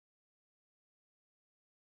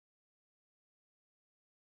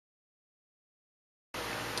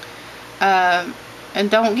And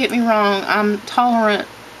don't get me wrong, I'm tolerant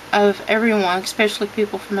of everyone, especially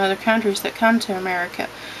people from other countries that come to America.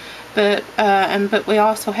 But we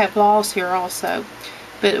also have laws here also.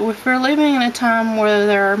 But if we're living in a time where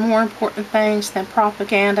there are more important things than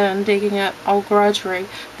propaganda and digging up old grudgery,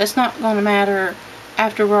 that's not going to matter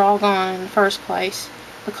after we're all gone in the first place,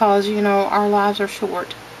 because, our lives are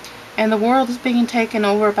short. And the world is being taken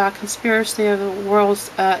over by conspiracy of the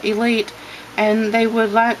world's elite, and they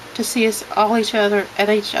would like to see us all at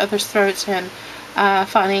each other's throats and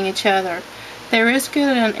fighting each other. There is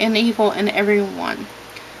good and evil in everyone.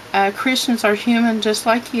 Christians are human just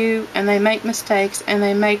like you, and they make mistakes, and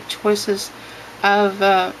they make choices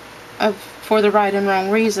for the right and wrong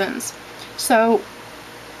reasons. So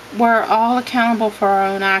we're all accountable for our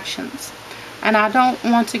own actions. And I don't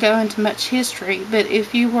want to go into much history, but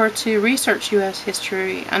if you were to research U.S.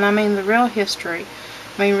 history, and I mean the real history,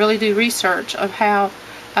 really do research of how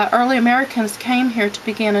early Americans came here to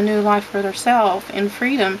begin a new life for themselves in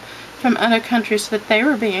freedom from other countries that they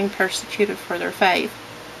were being persecuted for their faith.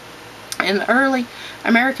 And early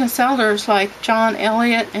American settlers like John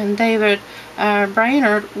Eliot and David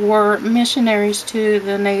Brainerd were missionaries to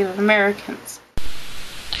the Native Americans.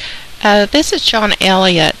 This is John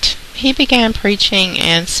Eliot. He began preaching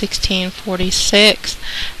in 1646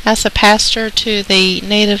 as a pastor to the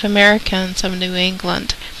Native Americans of New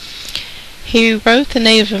England. He wrote the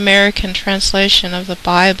Native American translation of the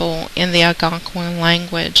Bible in the Algonquin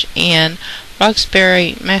language in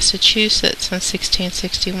Roxbury, Massachusetts in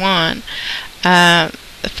 1661.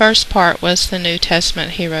 The first part was the New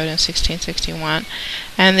Testament he wrote in 1661,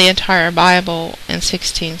 and the entire Bible in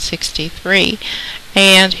 1663.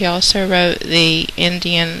 And he also wrote the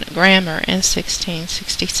Indian Grammar in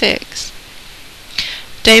 1666.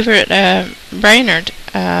 David Brainerd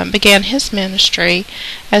began his ministry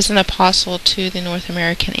as an apostle to the North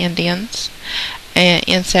American Indians in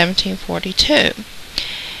 1742.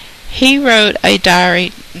 He wrote a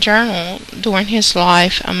diary journal during his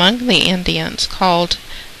life among the Indians called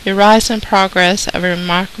The Rise and Progress of a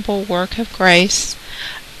Remarkable Work of Grace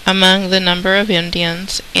among the Number of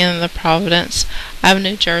Indians in the Province of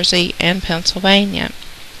New Jersey and Pennsylvania.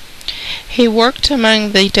 He worked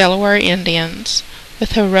among the Delaware Indians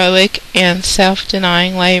with heroic and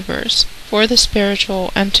self-denying labors for the spiritual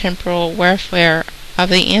and temporal welfare of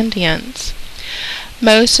the Indians.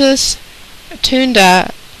 Moses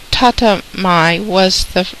Tunda Tatamai was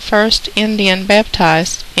the first Indian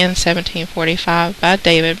baptized in 1745 by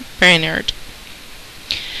David Brainerd.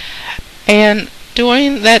 And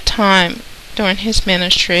during that time, during his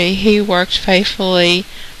ministry, he worked faithfully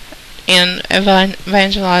in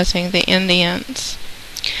evangelizing the Indians,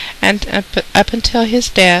 and up until his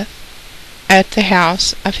death at the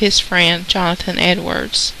house of his friend Jonathan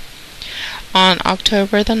Edwards on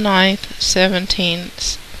October the 9th,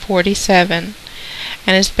 1747,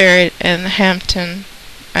 and is buried in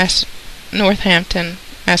Northampton,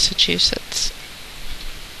 Massachusetts.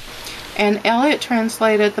 And Eliot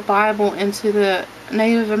translated the Bible into the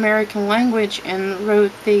Native American language and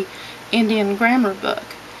wrote the Indian Grammar book.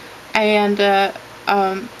 And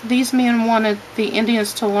these men wanted the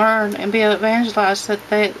Indians to learn and be evangelized so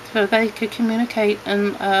they could communicate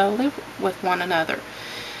and live with one another.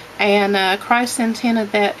 And Christ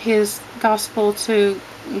intended that his gospel to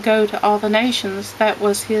go to all the nations. That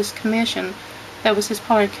was his commission. That was his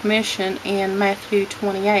part of commission in Matthew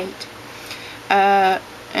 28.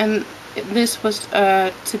 And this was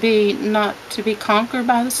to be not to be conquered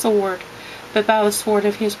by the sword, but by the sword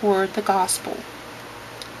of his word, the gospel.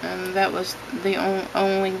 And that was the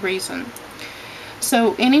only reason.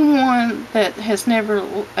 So anyone that has never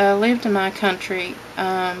lived in my country,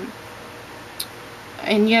 and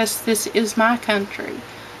yes, this is my country,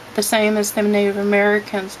 the same as the Native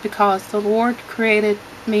Americans, because the Lord created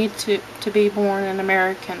me to be born an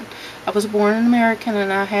American. I was born an American,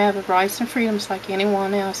 and I have the rights and freedoms like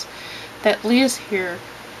anyone else that lives here,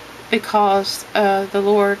 because the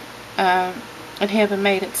Lord in heaven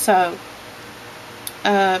made it so.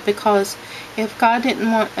 Because if God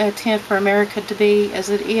didn't intend for America to be as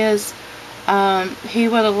it is, he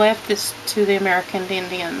would have left this to the American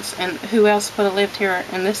Indians, and who else would have lived here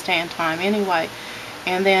in this day and time anyway?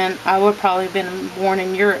 And then I would probably have been born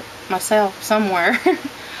in Europe myself, somewhere.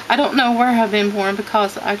 I don't know where I've been born,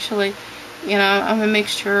 because actually, I'm a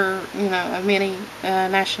mixture, of many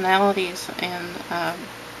nationalities and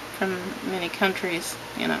from many countries,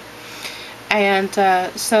 And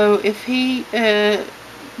so if he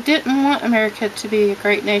didn't want America to be a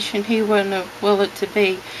great nation, he wouldn't have willed it to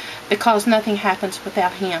be, because nothing happens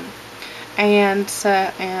without him. And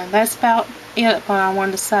that's about it what I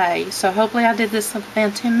wanted to say. So hopefully I did this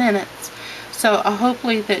within 10 minutes. So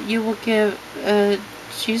hopefully that you will give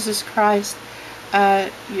Jesus Christ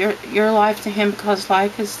your life to Him, because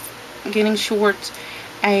life is getting short,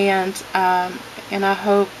 and I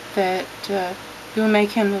hope that you will make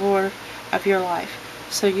Him the Lord of your life.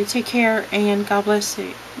 So you take care, and God bless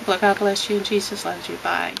you. God bless you, and Jesus loves you.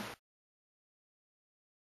 Bye.